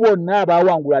NUP bonna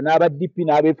abawangula n'aba DP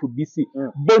n'aba FDC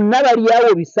bonna bali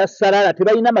awo bisassalala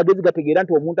tebalina amagezi gategeera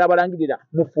nti omuntu abalangirira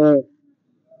mufu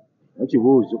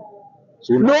ekibuuzo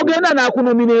n'ogenda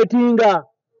n'akunominatinga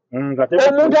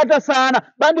omuntu atasaana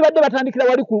bandibadde batandikira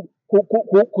wali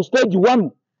ku stage 1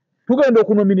 tugenda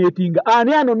okunominatinga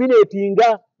ani anominatinga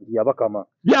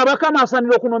byabakama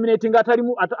asaanira okunominatinga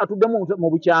atuddemu mu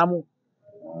bukyamu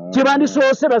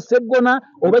kyebandisoose baseggona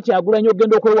oba Kyagulanyi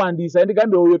ogenda okwewandiisa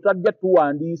ndigambe oyo tajja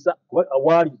tuwandiisa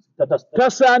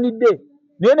tasaanidde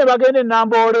naye ne bagenda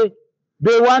enamboole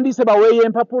bewandiise baweeyo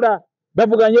empapula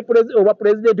bavuganye oba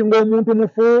pulezidenti ng'omuntu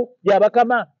mufu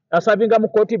yabakama asavinga mu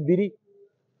kooti 2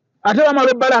 ate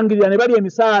bamala obbalangirira ne bali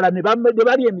emisaala ne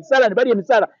bali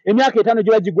emisaala emyaka 5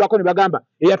 gye bagigwako ne bagamba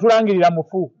eyatulangirira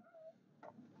mufu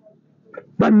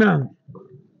bannange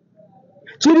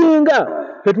kiringa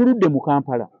tetuludde mu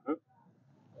Kampala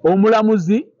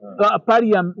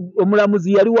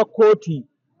omulamuzi yali wa kooti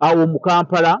awo mu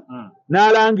Kampala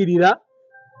n'alangirira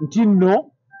nti nno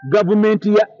gavumenti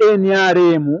ya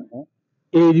NRM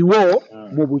eriwo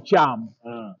mu bukyamu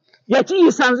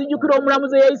yakiyisa nzijukira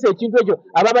omulamuzi yayisa ekintu ekyo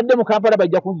ababadde mu Kampala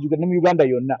bajja kunzijukira ne mu Uganda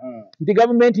yonna nti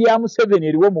gavumenti ya Museveni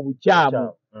eriwo mu bukyamu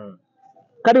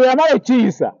kati yamala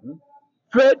ekiyisa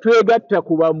twegatta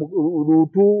kuba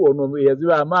lutu ono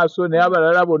yaziba amaaso naye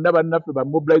abalala bonna bannaffe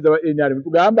bamobilize ba NRM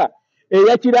tugamba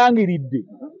eyakirangiridde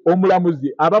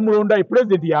omulamuzi abamulonda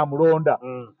pulezidenti yamulonda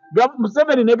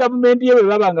Museveni ne gavumenti ye bwe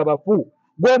babanga bafu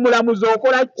gw'omulamuzi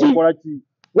okola ki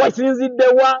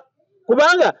wasinziddewa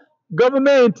kubanga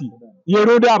gavumenti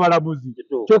yeronda abalamuzi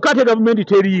kyokka ate gavumenti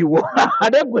teriiwo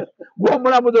ate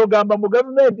gw'omulamuzi ogamba mu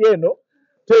gavumenti eno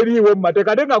teriiwo mu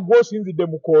mateeka ate nga gw'osinzidde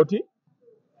mu kooti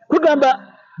tugamba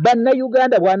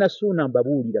bannayuganda bwana SUUNA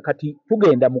mbabuulira kati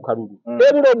tugenda mu kalulu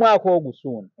ebula omwaka ogu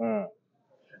SUUNA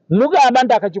mugamba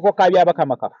nti akakiiko ka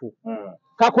byabakama kafu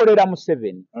kakolera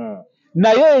Museveni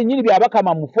naye yennyini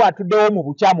byabakama mufu atuddewo mu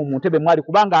bukyamu mu ntebe mwali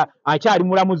kubanga akyali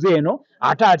mulamuzi eno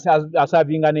ate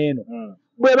asavinga n'eno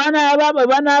bwe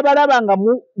banaabalaba nga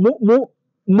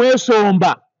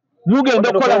mwesomba mugenda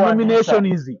okukola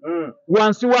nominations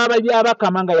wansi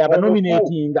w'ababyabakama nga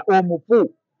yabanominatinga omufu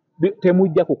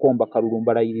temujja kukomba kalulu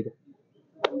mbalayirira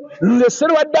nze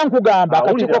Sserwadda nkugamba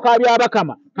akakiiko ka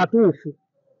byabakama katuufu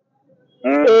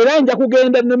era nja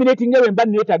kugenda nominating ewe mba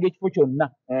neetaaga ekifo kyonna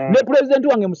ne pulezidenti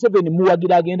wange Museveni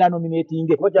muwagira agenda nominating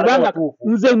kubanga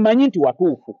nze mmanyi nti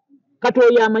watuufu kati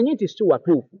oyo amanyi nti si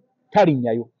watuufu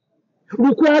talinnyayo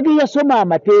Lukwage yasoma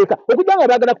amateeka okujja nga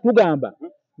baagala kutugamba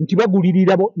nti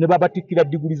bagulirira ne babatikkira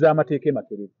diguli z'amateeka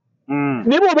emakerere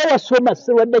ne bw'oba wasoma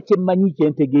Sserwadda kyemmanyi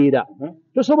kyentegeera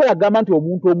tosobola kugamba nti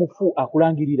omuntu omufu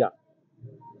akulangirira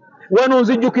wano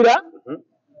nzijjukira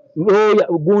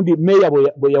gundi meeya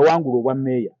bwe yawangula obwa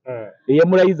meeya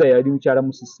eyamulayiza yali mukyala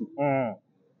Musisi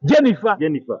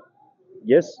Jennifer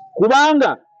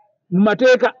kubanga mu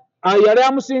mateeka yali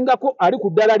amusingako ali ku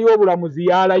ddala ly'obulamuzi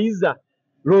yalayiza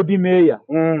Lord Meeya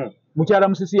mukyala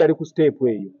Musisi yali ku step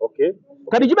eyo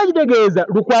kati kiba kitegeeza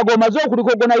Lukwago omaze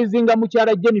okulikogonizinga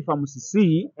mukyala Jennifer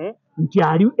Musisi nti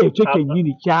ali ekyo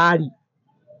kyennyini kyali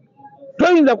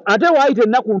toyinza ate waayita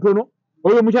ennaku ntono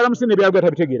oyo mukyala Musisi ne byagwa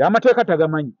tabitegeera amateeka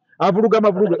tagamanyi avuluga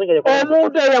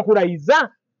omuntu eyakulayiza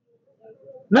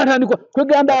natandikwa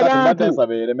kwegamba abantu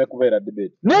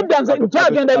nedda nze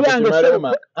nkyagenda byange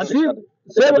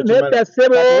nedda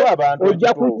ssebo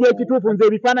ojja kujja ekituufu nze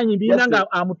ebifaananyi mbirina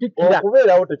nga amutikkira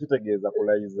okubeerawo tekitegeeza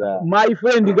kulayiza my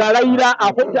friend ng'alayira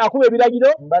akuba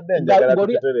ebiragiro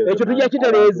ekyo tujja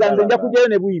kitereeza nze nja kujjayo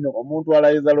ne bwino omuntu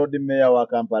alayiza Lord Mayor wa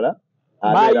Kampala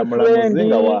abeera mulamuzi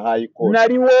nga wa High Court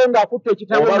naliwo ng'akutte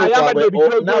ekitabo n'ayambadde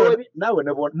ebitoojo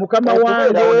mukama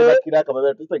wange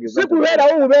si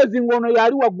kubeerawo bubeezi ng'ono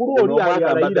yali waggulu oli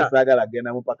alayira saagala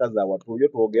agenda mu mpaka za watuuyo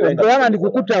twogere nga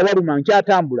ndikukutta awaluma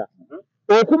nkyatambula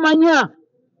okumanya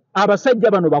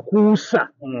abasajja bano bakuusa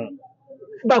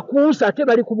ate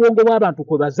bali ku bwongo bw'abantu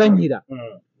kwe bazanyira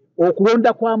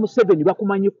okulonda kwa Museveni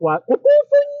bakumanyi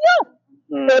kutuufu nnyo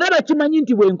era bakimanyi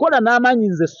nti bwenkola n'amaanyi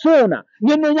nze SUUNA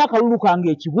nyennonya akalulu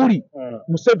kange ekibuli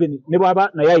Museveni ne bw'aba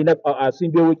naye alina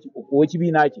asimbyewo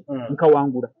ow'ekibiina kye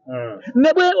nkawangula ne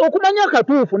bwe okumanya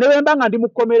akatuufu ne bwe mba nga ndi mu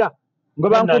kkomera nga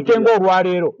bankutte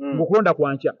ng'olwaleero ng'okulonda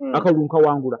kwankya akalulu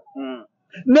nkawangula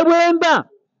ne bwemba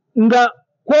nga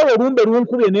kwolwo olumbe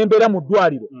lunkubye n'embeera mu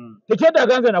ddwaliro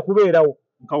tekyetaaga nze nakubeerawo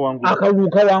akalulu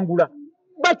nkawangula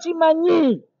bakimanyi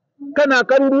kano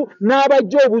akalulu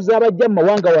n'abajja obuza abajja mu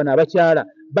mawanga wano abakyala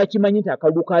bakimanyi nti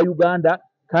akalulu ka Uganda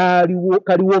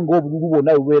kaliwo ng'obululu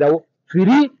bwonna bubeerawo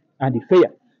free and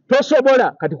fair.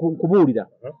 Tosobola kati kubuulira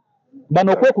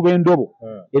bano okwekuba endobo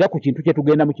era ku kintu kye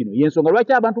tugendamu kino y'ensonga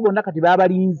lwaki abantu bonna kati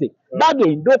baabalinze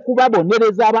bagenda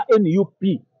okubabonereza aba NUP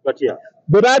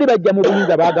bwe baali bajja mu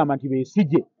buyinza baagamba nti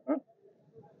beesije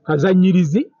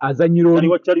kazanyirizi azanyira oli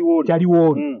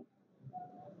Kyaliwooli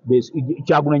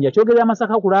Kyagulanyi yakyogerera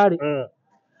Masaka kulaale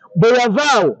bwe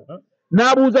yavaawo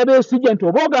n'abuuza Besigye nti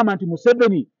oba ogamba nti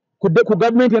Museveni ku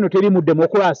gavumenti eno teri mu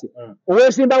demokulasi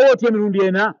oweesimbawo otya emirundi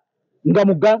ena nga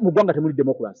mu ggwanga temuli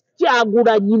demokulasi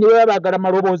Kyagulanyi ne baba baagala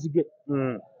maloboozi ge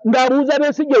ng'abuuza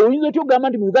Besigye oyinza otya okugamba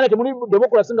nti mu Uganda temuli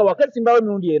demokulasi nga wakeesimbawo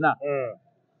emirundi ena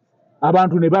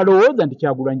abantu ne balowooza nti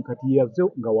Kyagulanyi kati yazze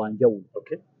nga wanjawulo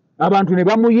abantu ne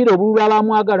bamuyira obululu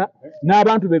abamwagala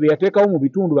n'abantu be yateekawo mu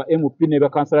bitundu ba MP ne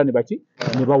bakansala ne baki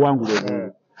ne bawangula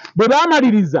obululu bwe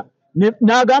baamaliriza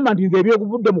n'agamba nti nze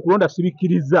ebyokuvudde mu kulonda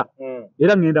sibikkiriza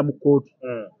era ngenda mu kkooti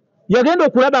yagenda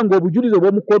okulaba ng'obujulizi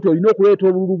obw'omu kkooti olina okuleeta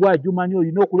obululu bwa Jumanyi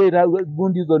olina okuleeta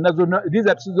gundi zonna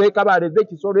results z'Ekabale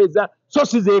ez'Ekisolo so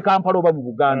si z'Ekampala oba mu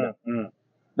Buganda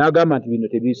n'agamba nti bino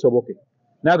tebisoboke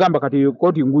n'agamba kati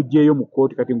kkooti ngugjeeyo mu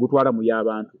kkooti kati ngutwala mu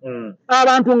y'abantu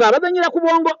abantu ng'abazanyira ku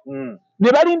bwongo ne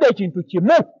balinda ekintu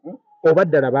kimu oba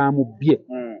ddala baamubbye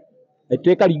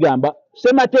etteeka ligamba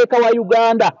ssemateeka wa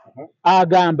Uganda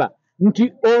agamba nti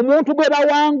omuntu bwe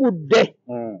bawangudde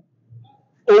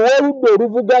ow'oludda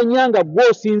oluvuganya nga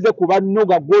gw'osinze ku banno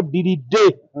nga gw'oddiridde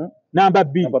namba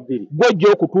 2 gw'ojja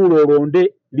okutuula olonde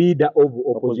leader of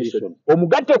opposition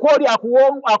omugatte kw'oli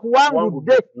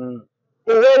akuwangudde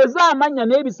oweereza amannya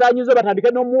n'ebisaanyizo batandike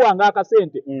n'omuwanga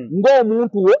akasente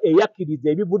ng'omuntu wo eyakkiriza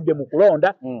ebivudde mu kulonda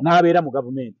n'abeera mu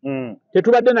gavumenti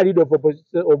tetubadde na leader of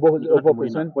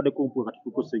opposition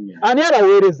ani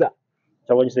abaweereza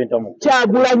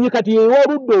Kyagulanyi kati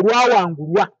ow'oludda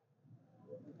olwawangulwa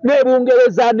ne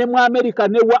Bungereza ne mu Amerika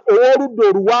ne ow'oludda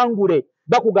oluwangule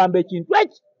bakugamba ekintu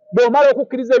eki bw'omala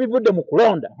okukkiriza ebivudde mu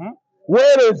kulonda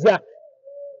weereza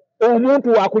omuntu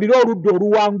waakulira oludda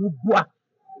oluwanguddwa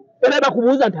era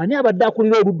bakubuuza nti ani abadde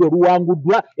akulira oludda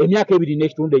oluwanguddwa emyaka 2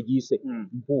 n'ekitundu egiyise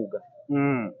Mpuuga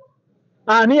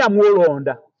ani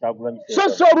yamulonda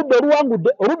so oludda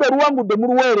oluwangudde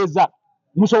muluweereza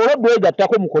musobole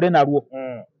okwegattako mukole nalwo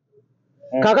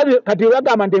kati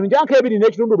bagamba nti emyaka 2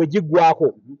 n'ekitundu bwe giggwako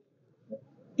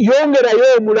yongerayo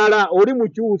omulala oli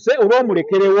mukyuse oba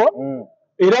omulekerewo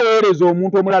era weereza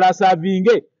omuntu omulala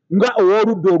asaavinge nga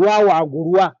ow'oludda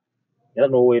olwawangulwa era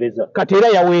n'oweereza kati era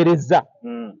yaweereza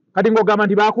kati ng'ogamba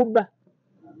nti baakubba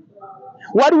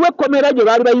waliwo ekkomera gye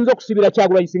baali bayinza okusibira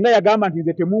Kyagulanyi singa yagamba nti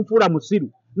nze temunfuula musiru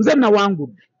nze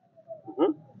nawangudde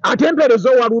ate empeereza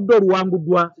owaludde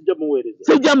oluwanguddwa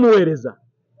sijja muweereza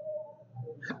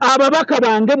ababaka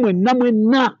bange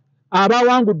mwenna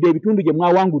abawangudde ebitundu gye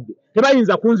mwawangudde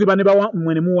tebayinza kunziba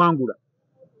mmwe ne muwangula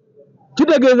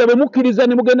kitegeeza bwe mukkiriza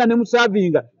ne mugenda ne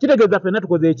musaavinga kitegeeza ffenna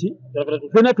tukoze eki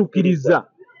ffenna tukkiriza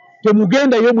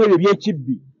temugendayo mu ebyo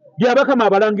by'ekibbi byabakama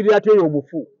abalangirira ate eyo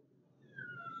omufu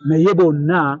naye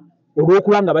bonna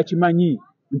olw'okuba nga bakimanyi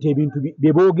nti ebintu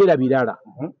bye boogera birala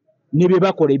ne bye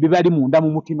bakola ebibali munda mu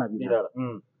mutima birala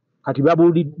kati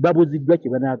babuuziddwa kye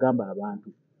banaagamba abantu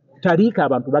taliika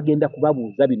abantu bagenda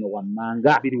kubabuuza bino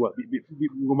wammanga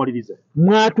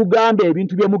mwatugamba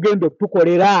ebintu bye mugenda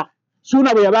okutukolera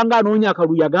SUUNA bwe yabanga anoonya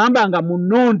akalulu yagambanga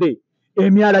munnonde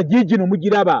emyala giigino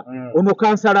mugiraba ono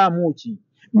kansalaamu ki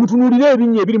mutunuulire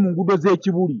ebinnya ebiri mu nguudo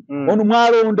z'ekibuli ono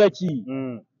mwalonda ki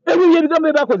ebyo ebigambo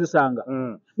bye bakozesanga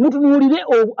mutunuulire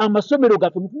amasomero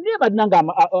gaffe mutunuulire bannanga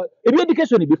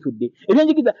ebyedikation bifudde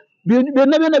ebyenjigiriza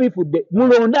byonna bifudde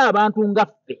mulonde abantu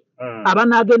ngaffe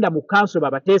abanaagenda mu kanso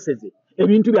babateeseze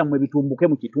ebintu byammwe bitumbuke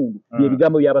mu kitundu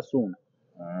byebigambo by'abasuuna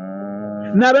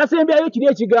n'abasembyayo kiri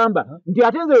ekigamba nti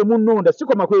ate nze we munnonda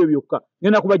sikomako ebyo byokka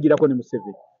ngenda kubagirako ne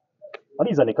Museveni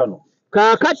aliza ne kano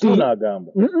kaakati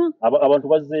abantu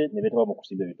bazze ne beetaba mu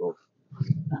kusimba ebitooke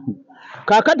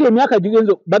kaakati emyaka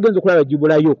bagenze okulaba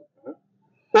gibulayo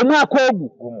omwaka ogu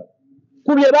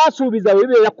ku bye baasuubiza bwe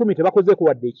 10 tebakozeeko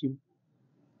wadde ekimu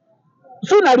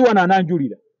SUUNA ali wano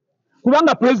ananjulira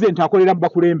kubanga pulezidenti akolera mu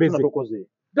bakulembeze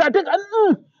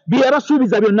bye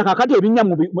yabasuubiza byonna kaakati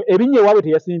ebinnya ewaabwe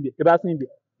tebasimbye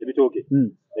ebitooke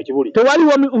ekibuli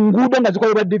tewaliwo nguudo nga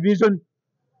zikolebwa division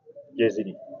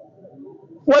gyeziri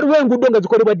waliwo enguudo nga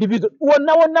zikolebwa division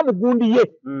wonna mugundi ye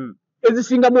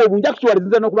ezisingamu obungi actually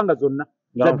zinza n'okubanga zonna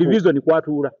za division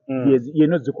kwatuula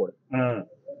yeno zikola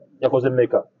yakoze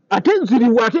meka ate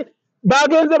nziriwa ate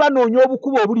bagenze banoonya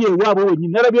obukubo obuli ewaabwe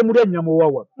wenyini nalabye muli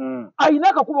enyamuwawa ayina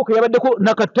akakubo ke yabaddeko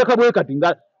nakattaka bwe kati nga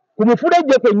ku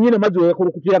mufulejje kwennyini amazzi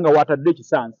weyakulukutira nga watadde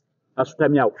ekisansi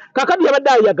asutamyawo kakati yabadde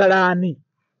ayagala ani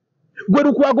gwe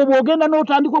Lukwago bw'ogenda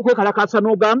n'otandika okwekalakaasa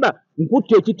n'ogamba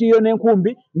nkutte ekitiyo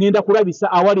n'enkumbi ngenda kulabisa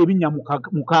awali ebinnya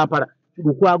mu Kampala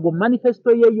Lukwago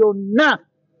manifesto ye yonna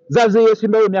zaze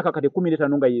yesimbawo emyaka kati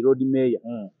 15 nga ye road mayor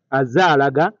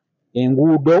azaalaga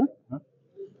enguudo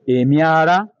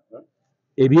emyala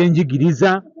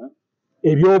ebyenjigiriza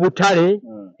ebyobutale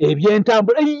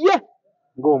ebyentambula ye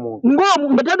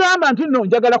ng'omuntu nga tagamba nti nno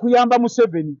njagala kuyamba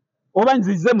Museveni oba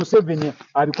nzize Museveni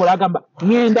abikola agamba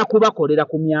ngenda kubakolera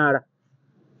ku myala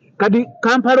kadi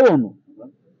Kampala ono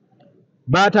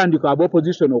batandika aba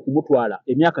opposition okumutwala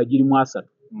emyaka giri mu 3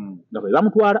 nga bwe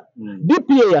bamutwala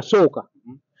DPA yasooka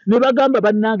ne bagamba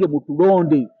bannange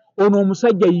mutulonde ono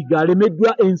omusajja yiga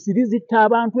alemeddwa ensiri zitta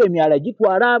abantu emyala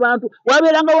gitwala abantu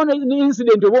wabeerangawo ne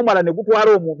incident oba omala ne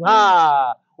gutwala omuntu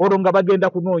olwo nga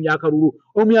bagenda kunoonya akalulu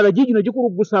omyala gigino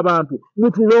gikuluggusa abantu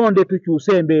mutulonde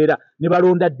tukyuse embeera ne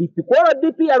balonda DP kwolwa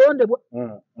DP yalondebwa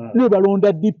ne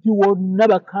balonda DP wonna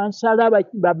bakansala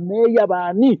bameeya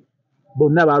baani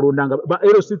bonna balondanga ba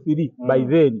LC3 by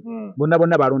then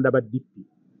bonna balonda ba DP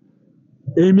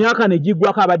emyaka ne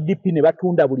gigwako aba DP ne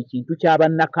batunda buli kintu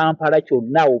ky'abanna Kampala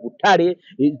kyonna obutale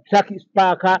taxi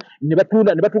park ne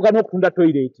batuuka n'okutunda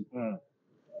toilet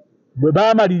bwe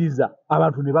baamaliriza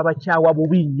abantu ne babakyawa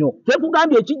bubi nnyo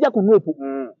kyekugambye ekijja ku NUP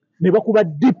ne bakuba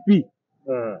DP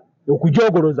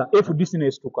okujogoloza FDC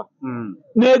n'esituka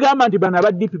negamba nti bano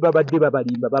aba DP babadde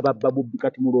babalimba bababba bubbi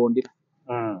kati mulonde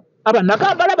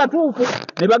abannakampala batuufu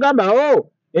ne bagamba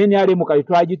NRM kali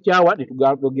twagikyawa ne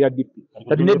tugagira DP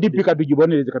kati ne DP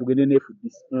katugibonereze katugende ne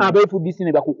FDC aba FDC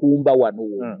ne bakukumba wano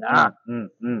wonna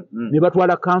ne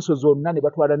batwala council zonna ne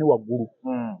batwala ne waggulu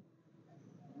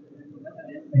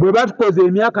bwe batukoze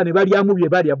emyaka ne balyamu bye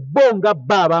balya bonga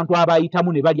bba abantu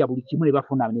abayitamu ne balya buli kimu ne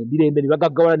bafuna n'ebirembe ne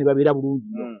bagaggawala ne babeera bulungi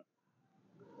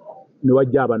ne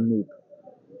wajja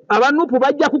abanupu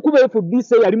bajja kukuba FDC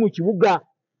yali mu kibuga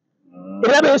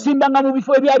era beesimbanga mu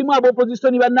bifo ebyalimu aba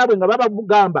opposition bannaabwe nga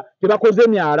babagamba tebakoze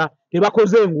myala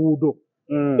tebakoze enguudo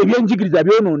ebyenjigiriza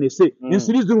byonoonese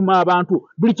ensiri ziruma abantu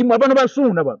buli kimu abano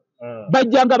basuuna bano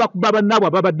bajjanga bakuba bannaabwe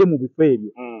ababadde mu bifo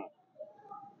ebyo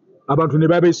abantu ne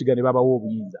babeesiga ne babawo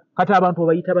obuyinza kati abantu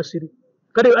bayita basiru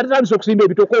kati atandise okusimba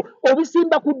ebitoko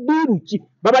obisimba ku ddiiru ki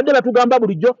babadde batugamba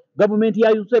bulijjo gavumenti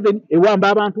ya U7 ewamba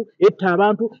abantu etta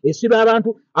abantu esiba abantu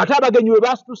ate abagenyi we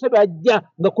basituse bajja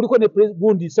nga kuliko ne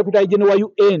gundi secretary general wa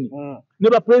UN ne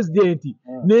ba president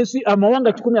n'ensi amawanga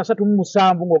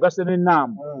 137 ng'ogase ne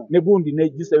NRM ne gundi ne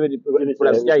G7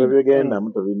 plus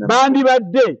bandi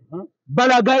badde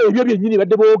balaga ebyo byennyini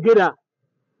badde boogera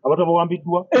abantu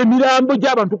bawambiddwa emirambo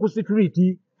gy'abantu ku street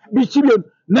biki byo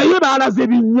naye baalaze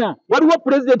binnya waliwo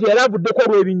president yali avuddeko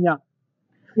olw'ebinnya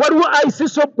waliwo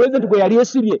ICSO president gwe yali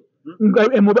esibye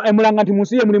emulanga nti mu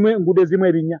nsi ye mulimu enguudo ezimu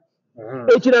ebinnya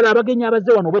ekirala abagenyi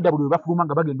abazze wano obwedda buli we bafuluma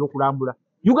nga bagenda okulambula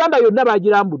Uganda yonna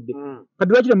bagirambudde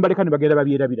kati lwaki temubaleka ne bagenda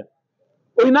babyerabira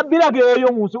olina biraga eyo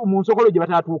mu nsokolo gye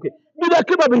bataatuuke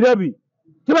birake babirabi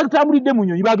tebakitambulidde mu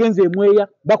nyonyi bagenze emweya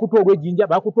bakutte olw'ejjinja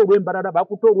bakutte olw'embalala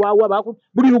bakutte olwawa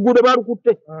buli luguudo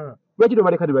balukutte lwaki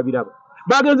tebaleka ne babiraba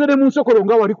bagenze ne mu nsokolo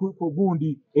nga wali ku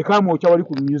gundi ekamwokya wali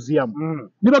ku museum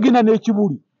ne bagenda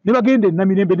n'ekibuli ne bagenda e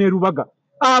Namirembe ne Rubaga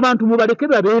abantu mubaleke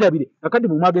babeerabire kakati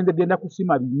mu mwagenze genda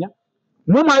kusima binnya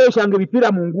mwe mwayokyanga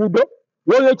ebipiira mu nguudo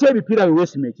woyokya ebipiira we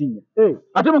weesima ekinnya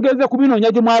ate mugenze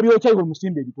kubinoonya gye mwabyokya iwe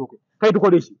musimba ebitooke kale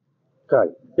tukole ki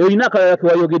erina akalala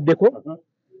kewayogeddeko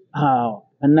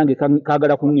annange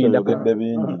kaagala kuŋŋendako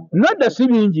nodda si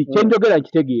bingi kyenjogera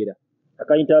nkitegeera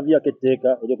akainterview ak'etteeka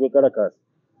eryokwekalakaasa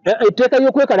etteeka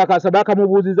ly'okwekalakaasa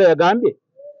baakamubuuziza yagambye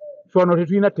fano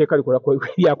tetulina tteeka likola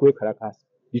lyakwekalakaasa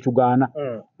litugaana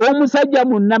omusajja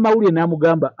munnamawulire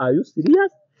n'amugamba are you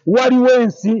serious waliwo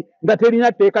ensi nga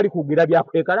terina tteeka likugira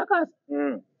byakwekalakaasa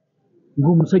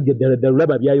ng'omusajja ddala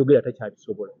olaba byayogera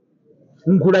takyabisobola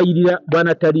nkulayirira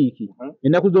bwana Taliiki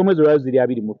ennaku z'omwezi olwali ziri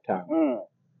 25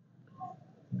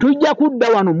 tujja kudda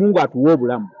wano Mungu atuwa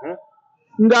obulamu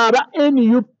ng'aba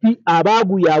NUP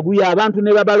abaaguyaguya abantu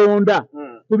ne babalonda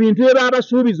ku bintu bye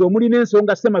baabasuubiza omuli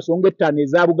n'ensonga ssemasonga 5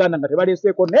 eza Buganda nga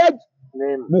tebaleeseeko neegi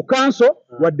mu kanso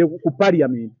wadde ku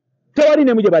parliament tewali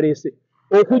nemu gye baleese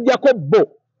okugjako bo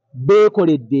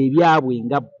beekoledde ebyabwe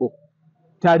nga bo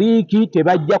Taliiki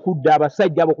tebajja kudda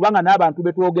abasajja abo kubanga n'abantu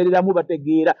betwogereramu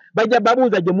bategeera bajja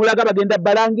babuuza gye mulaga bagenda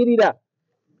balangirira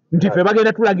nti ffe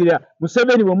bagenda tulangirira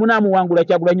Museveni bwe munaamuwangula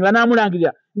Kyagulanyi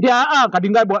banaamulangirira nti kati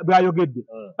nga bw'ayogedde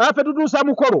ffe tutuusa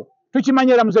mukolo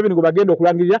tukimanyira Museveni gwe bagenda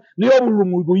okulangirira naye obululu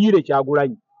mu buyire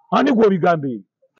Kyagulanyi ani gw'obigambo ebyo